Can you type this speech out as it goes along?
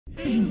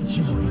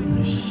Enjoy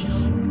the show.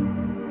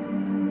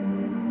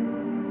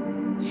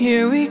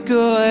 Here we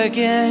go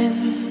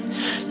again.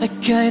 I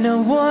kinda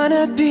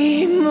wanna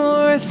be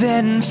more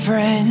than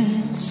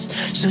friends,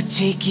 so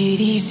take it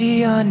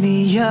easy on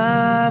me.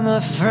 I'm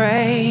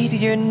afraid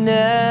you're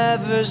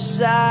never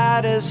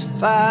satisfied.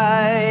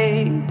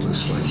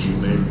 Looks like you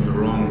made the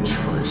wrong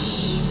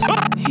choice.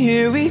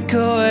 Here we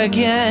go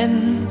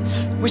again.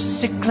 We're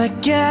sick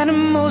like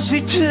animals,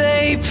 we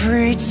play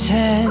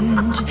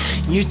pretend.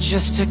 You're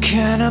just a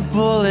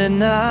cannibal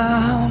and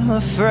I'm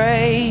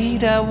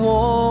afraid I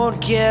won't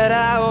get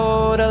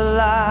out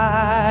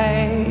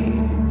alive.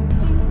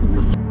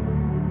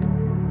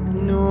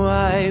 No,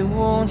 I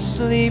won't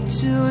sleep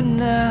tonight.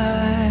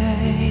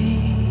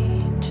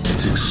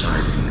 It's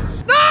exciting.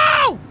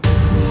 No!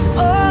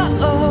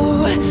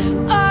 Oh,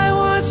 I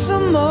want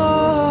some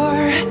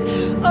more.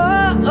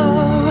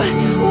 Oh,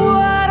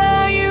 what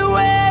are you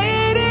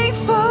waiting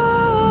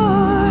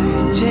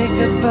for? Take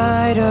a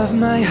bite of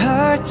my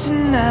heart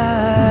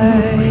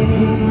tonight.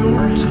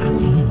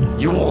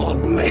 You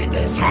won't make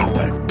this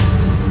happen.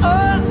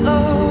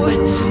 Oh,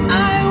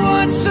 I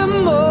want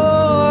some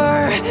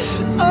more.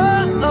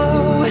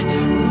 Oh,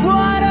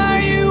 what are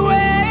you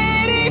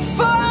waiting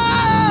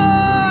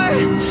for?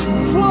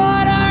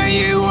 What are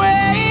you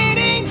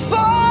waiting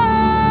for?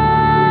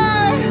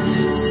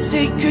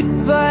 Say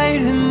goodbye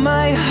to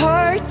my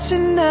heart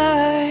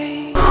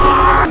tonight.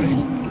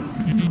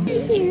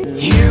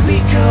 Here we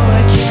go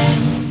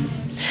again.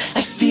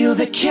 I feel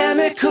the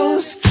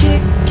chemicals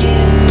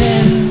kicking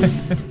in.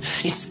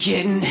 It's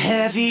getting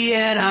heavy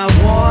and I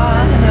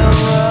wanna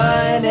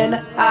run and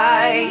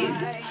hide.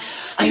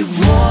 I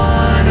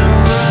wanna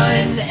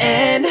run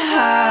and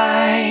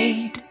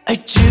hide. I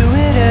do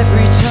it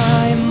every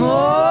time.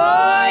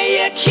 Oh,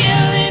 you're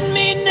killing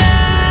me now.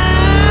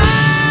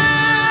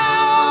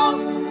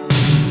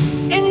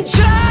 And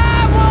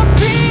I won't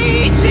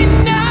be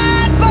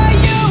denied by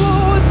you,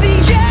 the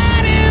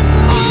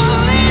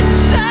animal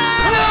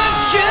inside of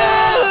you.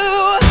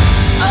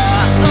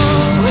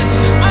 Oh,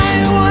 I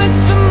want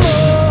some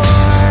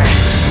more.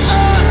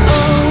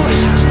 Oh,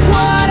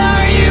 what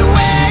are you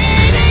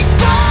waiting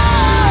for?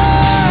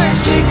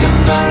 Take a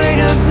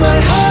bite of my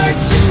heart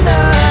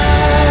tonight.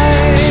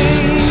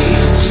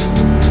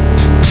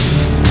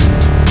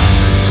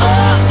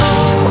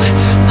 Oh,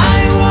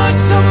 I want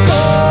some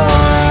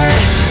more.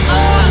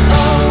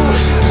 Oh,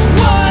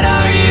 what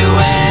are you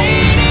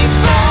waiting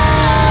for?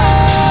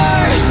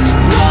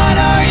 What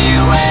are you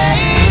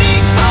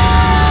waiting for?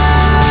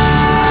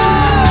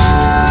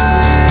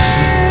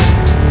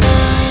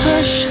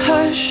 Hush,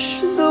 hush,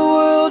 the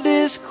world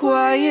is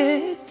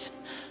quiet.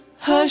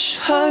 Hush,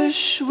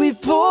 hush, we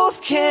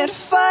both can't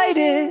fight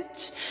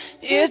it.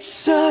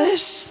 It's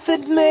us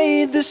that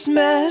made this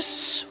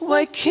mess.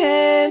 Why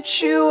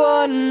can't you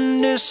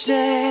understand?